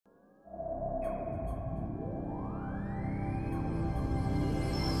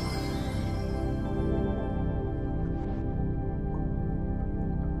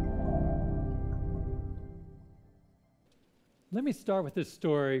Let me start with this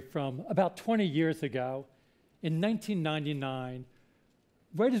story from about 20 years ago, in 1999,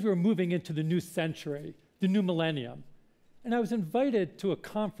 right as we were moving into the new century, the new millennium. And I was invited to a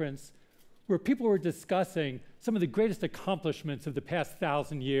conference where people were discussing some of the greatest accomplishments of the past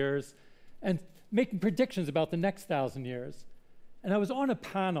 1,000 years and making predictions about the next 1,000 years. And I was on a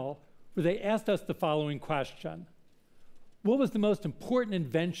panel where they asked us the following question: what was the most important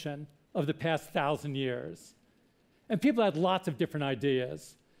invention of the past 1,000 years? And people had lots of different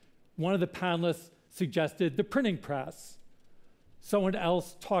ideas. One of the panelists suggested the printing press. Someone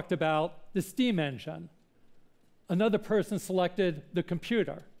else talked about the steam engine. Another person selected the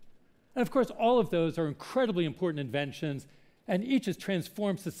computer. And of course, all of those are incredibly important inventions, and each has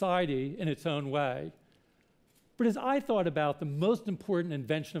transformed society in its own way. But as I thought about the most important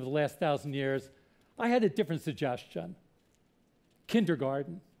invention of the last 1,000 years, I had a different suggestion: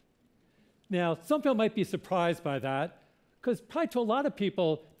 kindergarten. Now, some people might be surprised by that, because probably to a lot of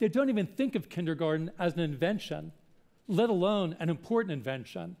people, they don't even think of kindergarten as an invention, let alone an important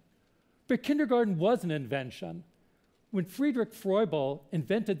invention. But kindergarten was an invention. When Friedrich Froebel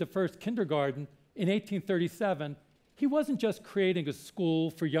invented the first kindergarten in 1837, he wasn't just creating a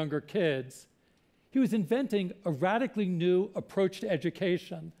school for younger kids. He was inventing a radically new approach to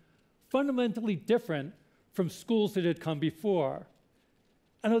education, fundamentally different from schools that had come before.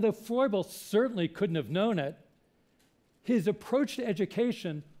 And although Froebel certainly couldn't have known it, his approach to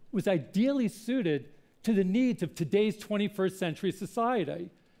education was ideally suited to the needs of today's 21st century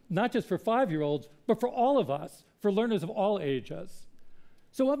society, not just for 5-year-olds, but for all of us, for learners of all ages.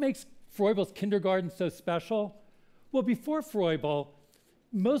 So what makes Froebel's kindergarten so special? Well, before Froebel,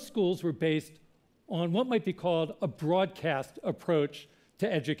 most schools were based on what might be called a broadcast approach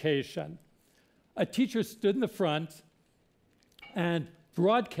to education. A teacher stood in the front and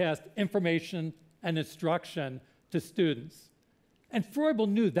broadcast information and instruction to students. And Froebel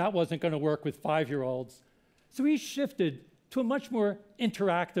knew that wasn't going to work with 5-year-olds, so he shifted to a much more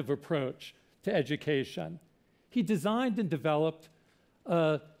interactive approach to education. He designed and developed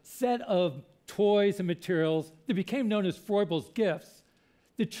a set of toys and materials that became known as Froebel's gifts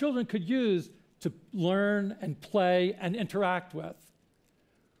that children could use to learn and play and interact with.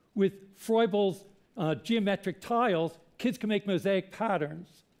 With Froebel's geometric tiles, kids can make mosaic patterns.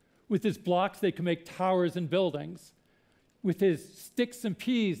 With his blocks, they could make towers and buildings. With his sticks and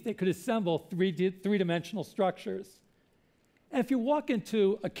peas, they could assemble three-dimensional structures. And if you walk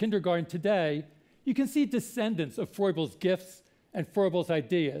into a kindergarten today, you can see descendants of Froebel's gifts and Froebel's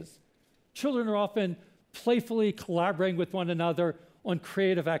ideas. Children are often playfully collaborating with one another on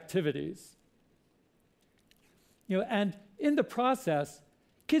creative activities. And in the process,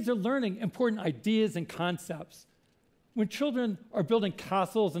 kids are learning important ideas and concepts. When children are building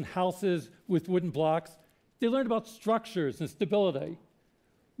castles and houses with wooden blocks, they learn about structures and stability.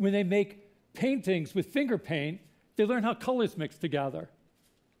 When they make paintings with finger paint, they learn how colors mix together.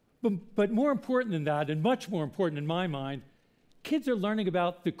 But more important than that, and much more important in my mind, kids are learning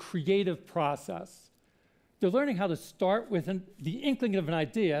about the creative process. They're learning how to start with the inkling of an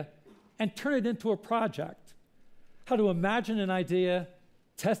idea and turn it into a project. How to imagine an idea,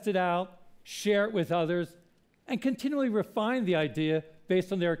 test it out, share it with others, and continually refine the idea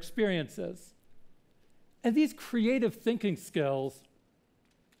based on their experiences. And these creative thinking skills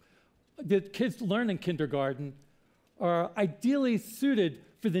that kids learn in kindergarten are ideally suited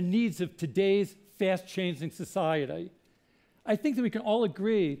for the needs of today's fast-changing society. I think that we can all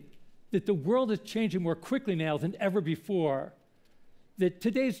agree that the world is changing more quickly now than ever before, that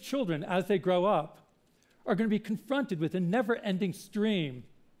today's children, as they grow up, are going to be confronted with a never-ending stream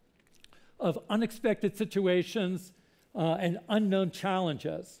of unexpected situations and unknown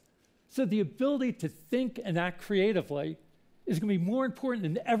challenges. So the ability to think and act creatively is going to be more important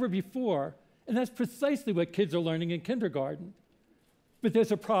than ever before, and that's precisely what kids are learning in kindergarten. But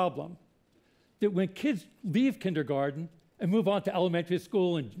there's a problem, that when kids leave kindergarten and move on to elementary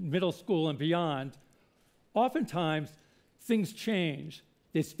school and middle school and beyond, oftentimes things change.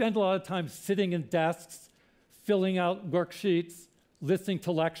 They spend a lot of time sitting in desks, filling out worksheets, listening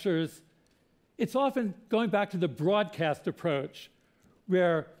to lectures. It's often going back to the broadcast approach,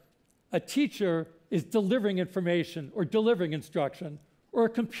 where a teacher is delivering information or delivering instruction, or a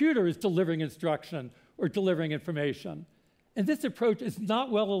computer is delivering instruction or delivering information. And this approach is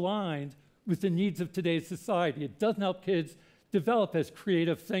not well aligned with the needs of today's society. It doesn't help kids develop as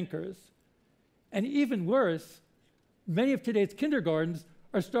creative thinkers. And even worse, many of today's kindergartens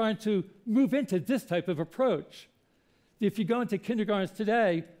are starting to move into this type of approach. If you go into kindergartens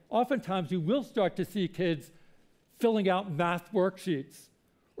today, oftentimes you will start to see kids filling out math worksheets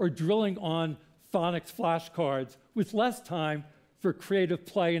or drilling on phonics flashcards with less time for creative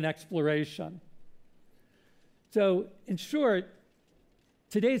play and exploration. So, in short,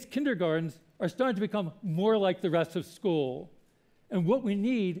 today's kindergartens are starting to become more like the rest of school. And what we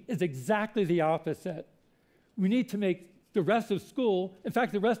need is exactly the opposite. We need to make the rest of school, in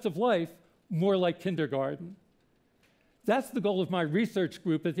fact, the rest of life, more like kindergarten. That's the goal of my research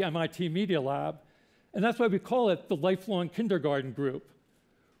group at the MIT Media Lab, and that's why we call it the Lifelong Kindergarten Group.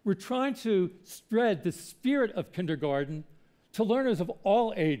 We're trying to spread the spirit of kindergarten to learners of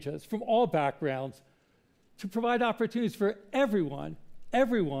all ages, from all backgrounds, to provide opportunities for everyone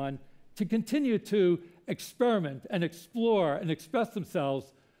to continue to experiment and explore and express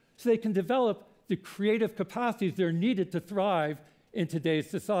themselves so they can develop the creative capacities that are needed to thrive in today's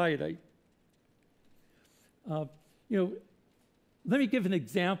society. Let me give an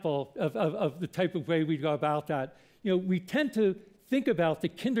example of the type of way we go about that. We tend to think about the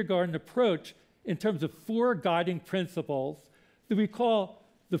kindergarten approach in terms of 4 guiding principles that we call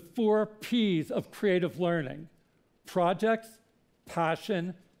the 4 P's of creative learning: projects,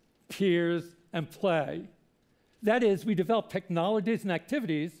 passion, peers, and play. That is, we develop technologies and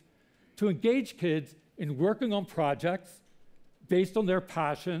activities to engage kids in working on projects based on their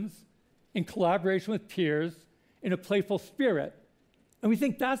passions, in collaboration with peers, in a playful spirit. And we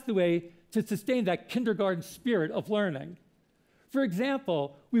think that's the way to sustain that kindergarten spirit of learning. For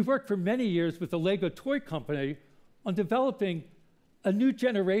example, we've worked for many years with the LEGO toy company on developing a new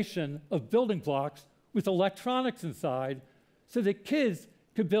generation of building blocks with electronics inside so that kids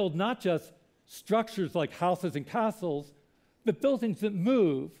could build not just structures like houses and castles, but buildings that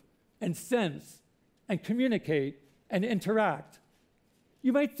move and sense and communicate and interact.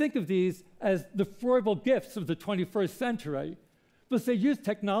 You might think of these as the foible gifts of the 21st century, but they use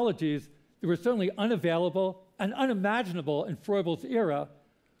technologies that were certainly unavailable and unimaginable in Froebel's era,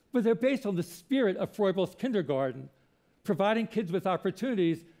 but they're based on the spirit of Froebel's kindergarten, providing kids with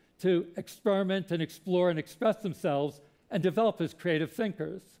opportunities to experiment and explore and express themselves and develop as creative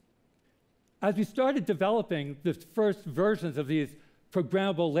thinkers. As we started developing the first versions of these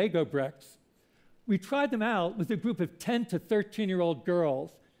programmable Lego bricks, we tried them out with a group of 10 to 13-year-old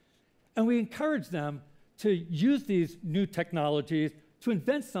girls, and we encouraged them to use these new technologies to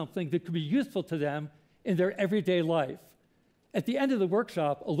invent something that could be useful to them in their everyday life. At the end of the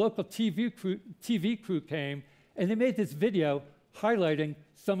workshop, a local TV crew came, and they made this video highlighting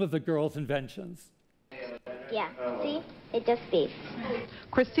some of the girls' inventions. Yeah, see? It just beeps.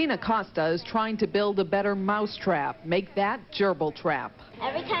 Christina Costa is trying to build a better mouse trap. Make that gerbil trap.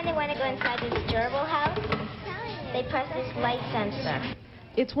 Every time they want to go inside this gerbil house, they press this light sensor.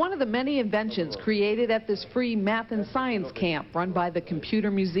 It's one of the many inventions created at this free math and science camp run by the Computer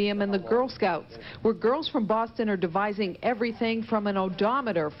Museum and the Girl Scouts, where girls from Boston are devising everything from an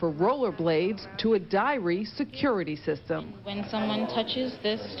odometer for rollerblades to a diary security system. When someone touches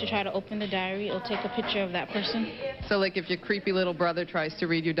this to try to open the diary, it'll take a picture of that person. So like if your creepy little brother tries to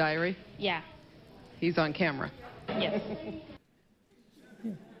read your diary? Yeah. He's on camera. Yes.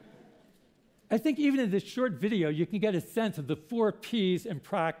 I think even in this short video, you can get a sense of the 4 P's in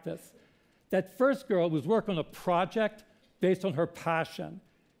practice. That first girl was working on a project based on her passion.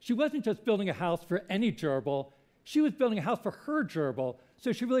 She wasn't just building a house for any gerbil, she was building a house for her gerbil,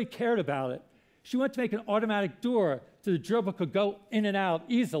 so she really cared about it. She wanted to make an automatic door so the gerbil could go in and out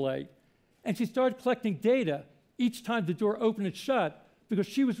easily. And she started collecting data each time the door opened and shut because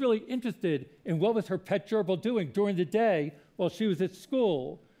she was really interested in what was her pet gerbil doing during the day while she was at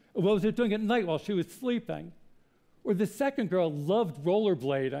school. Or what was it doing at night while she was sleeping? Or the second girl loved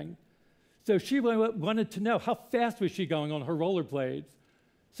rollerblading. So she wanted to know how fast was she going on her rollerblades.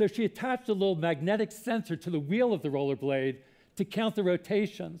 So she attached a little magnetic sensor to the wheel of the rollerblade to count the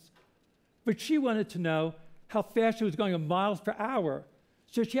rotations. But she wanted to know how fast she was going in miles per hour.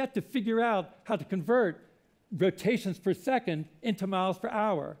 So she had to figure out how to convert rotations per second into miles per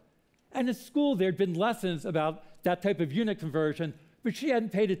hour. And in school, there had been lessons about that type of unit conversion, but she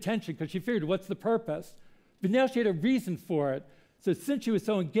hadn't paid attention because she figured, what's the purpose? But now she had a reason for it. So since she was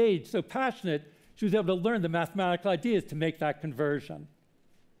so engaged, so passionate, she was able to learn the mathematical ideas to make that conversion.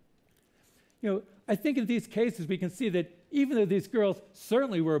 I think in these cases, we can see that even though these girls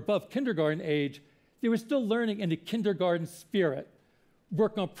certainly were above kindergarten age, they were still learning in the kindergarten spirit,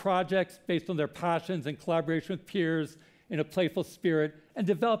 working on projects based on their passions and collaboration with peers in a playful spirit, and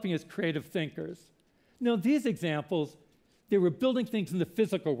developing as creative thinkers. Now, these examples, they were building things in the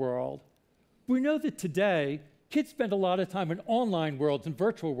physical world. We know that today, kids spend a lot of time in online worlds and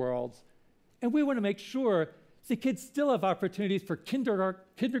virtual worlds, and we want to make sure that kids still have opportunities for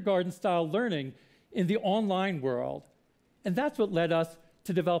kindergarten-style learning in the online world. And that's what led us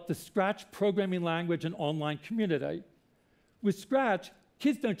to develop the Scratch programming language and online community. With Scratch,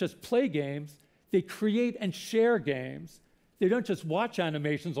 kids don't just play games, they create and share games. They don't just watch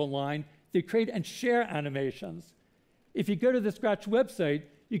animations online, they create and share animations. If you go to the Scratch website,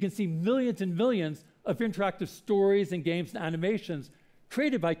 you can see millions and millions of interactive stories and games and animations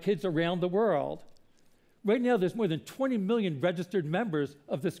created by kids around the world. Right now, there's more than 20 million registered members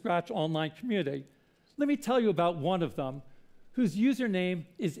of the Scratch online community. Let me tell you about one of them, whose username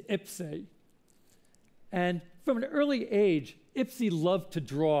is Ipsy. And from an early age, Ipsy loved to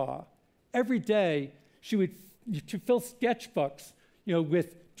draw. Every day, she would fill sketchbooks,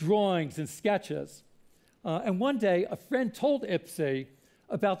 with drawings and sketches. And one day, a friend told Ipsy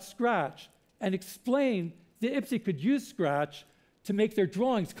about Scratch and explained that Ipsy could use Scratch to make their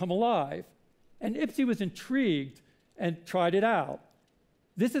drawings come alive. And Ipsy was intrigued and tried it out.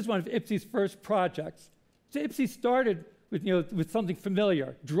 This is one of Ipsy's first projects. So Ipsy started with something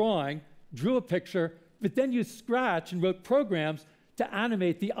familiar, drawing, drew a picture, but then used Scratch and wrote programs to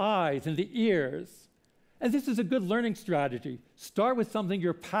animate the eyes and the ears. And this is a good learning strategy. Start with something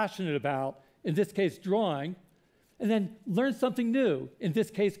you're passionate about, in this case, drawing, and then learn something new, in this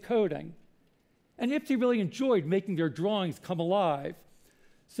case, coding. And Ipsy really enjoyed making their drawings come alive.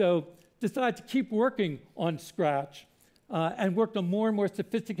 So decided to keep working on Scratch and worked on more and more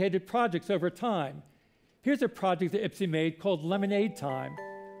sophisticated projects over time. Here's a project that Ipsy made called Lemonade Time.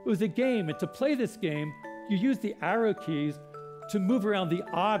 It was a game, and to play this game, you use the arrow keys to move around the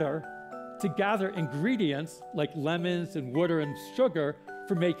otter to gather ingredients like lemons and water and sugar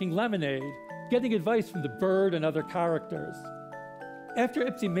for making lemonade, getting advice from the bird and other characters. After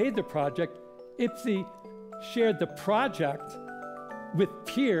Ipsy made the project, Ipsy shared the project with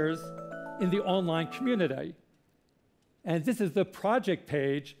peers in the online community. And this is the project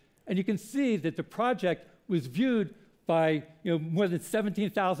page, and you can see that the project was viewed by more than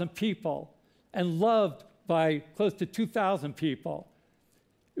 17,000 people and loved by close to 2,000 people.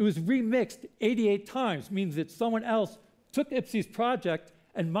 It was remixed 88 times, means that someone else took Ipsy's project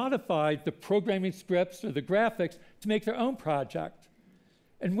and modified the programming scripts or the graphics to make their own project.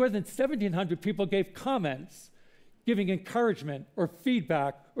 And more than 1,700 people gave comments, giving encouragement or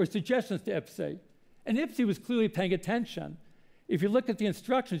feedback or suggestions to Ipsy. And Ipsy was clearly paying attention. If you look at the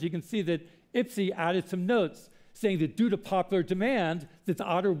instructions, you can see that Ipsy added some notes saying that due to popular demand, that the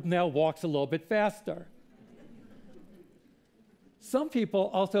otter now walks a little bit faster. Some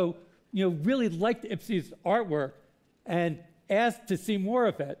people also really liked Ipsy's artwork and asked to see more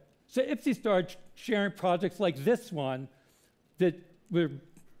of it. So Ipsy started sharing projects like this one that were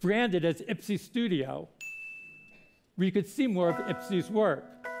branded as Ipsy Studio, where you could see more of Ipsy's work.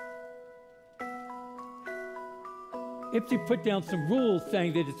 Ipsy put down some rules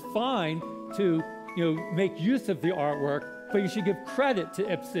saying that it's fine to make use of the artwork, but you should give credit to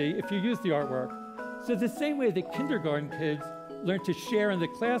Ipsy if you use the artwork. So the same way that kindergarten kids learn to share in the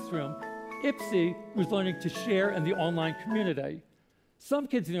classroom, Ipsy was learning to share in the online community. Some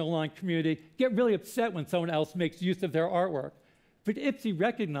kids in the online community get really upset when someone else makes use of their artwork, but Ipsy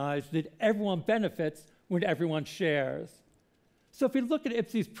recognized that everyone benefits when everyone shares. So if we look at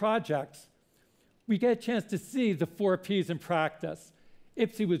Ipsy's projects, we get a chance to see the 4 Ps in practice.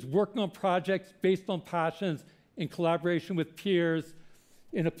 Ipsy was working on projects based on passions in collaboration with peers,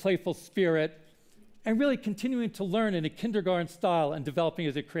 in a playful spirit, and really continuing to learn in a kindergarten style and developing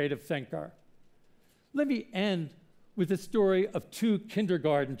as a creative thinker. Let me end with the story of 2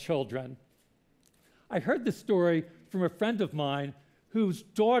 kindergarten children. I heard this story from a friend of mine whose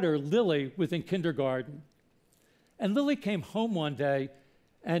daughter, Lily, was in kindergarten. And Lily came home one day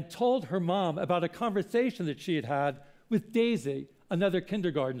and told her mom about a conversation that she had had with Daisy, another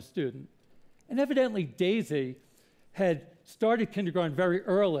kindergarten student. And evidently, Daisy had started kindergarten very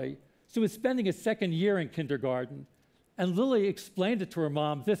early, so was spending a second year in kindergarten. And Lily explained it to her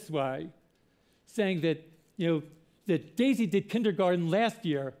mom this way, saying that, that Daisy did kindergarten last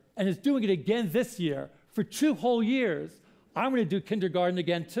year and is doing it again this year for 2 whole years. I'm going to do kindergarten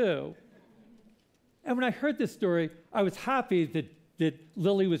again too. And when I heard this story, I was happy that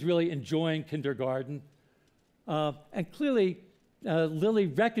Lily was really enjoying kindergarten. And clearly, Lily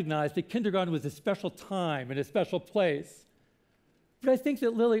recognized that kindergarten was a special time and a special place. But I think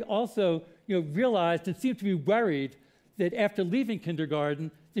that Lily also realized and seemed to be worried that after leaving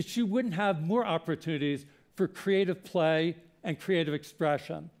kindergarten, that she wouldn't have more opportunities for creative play and creative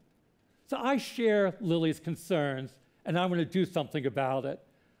expression. So I share Lily's concerns, and I'm going to do something about it.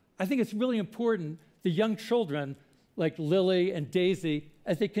 I think it's really important that young children like Lily and Daisy,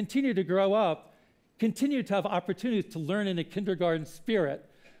 as they continue to grow up, continue to have opportunities to learn in a kindergarten spirit,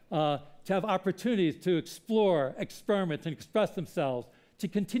 to have opportunities to explore, experiment, and express themselves, to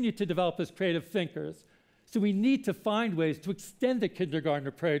continue to develop as creative thinkers. So we need to find ways to extend the kindergarten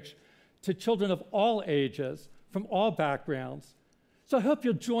approach to children of all ages, from all backgrounds. So I hope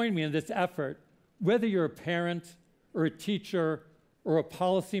you'll join me in this effort, whether you're a parent or a teacher or a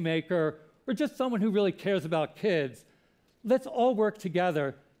policymaker or just someone who really cares about kids. Let's all work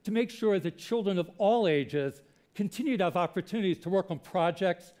together to make sure that children of all ages continue to have opportunities to work on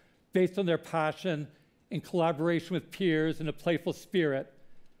projects based on their passion, in collaboration with peers, in a playful spirit.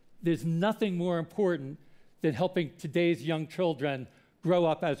 There's nothing more important than helping today's young children grow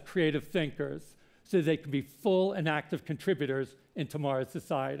up as creative thinkers so they can be full and active contributors in tomorrow's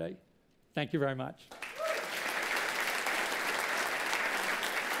society. Thank you very much.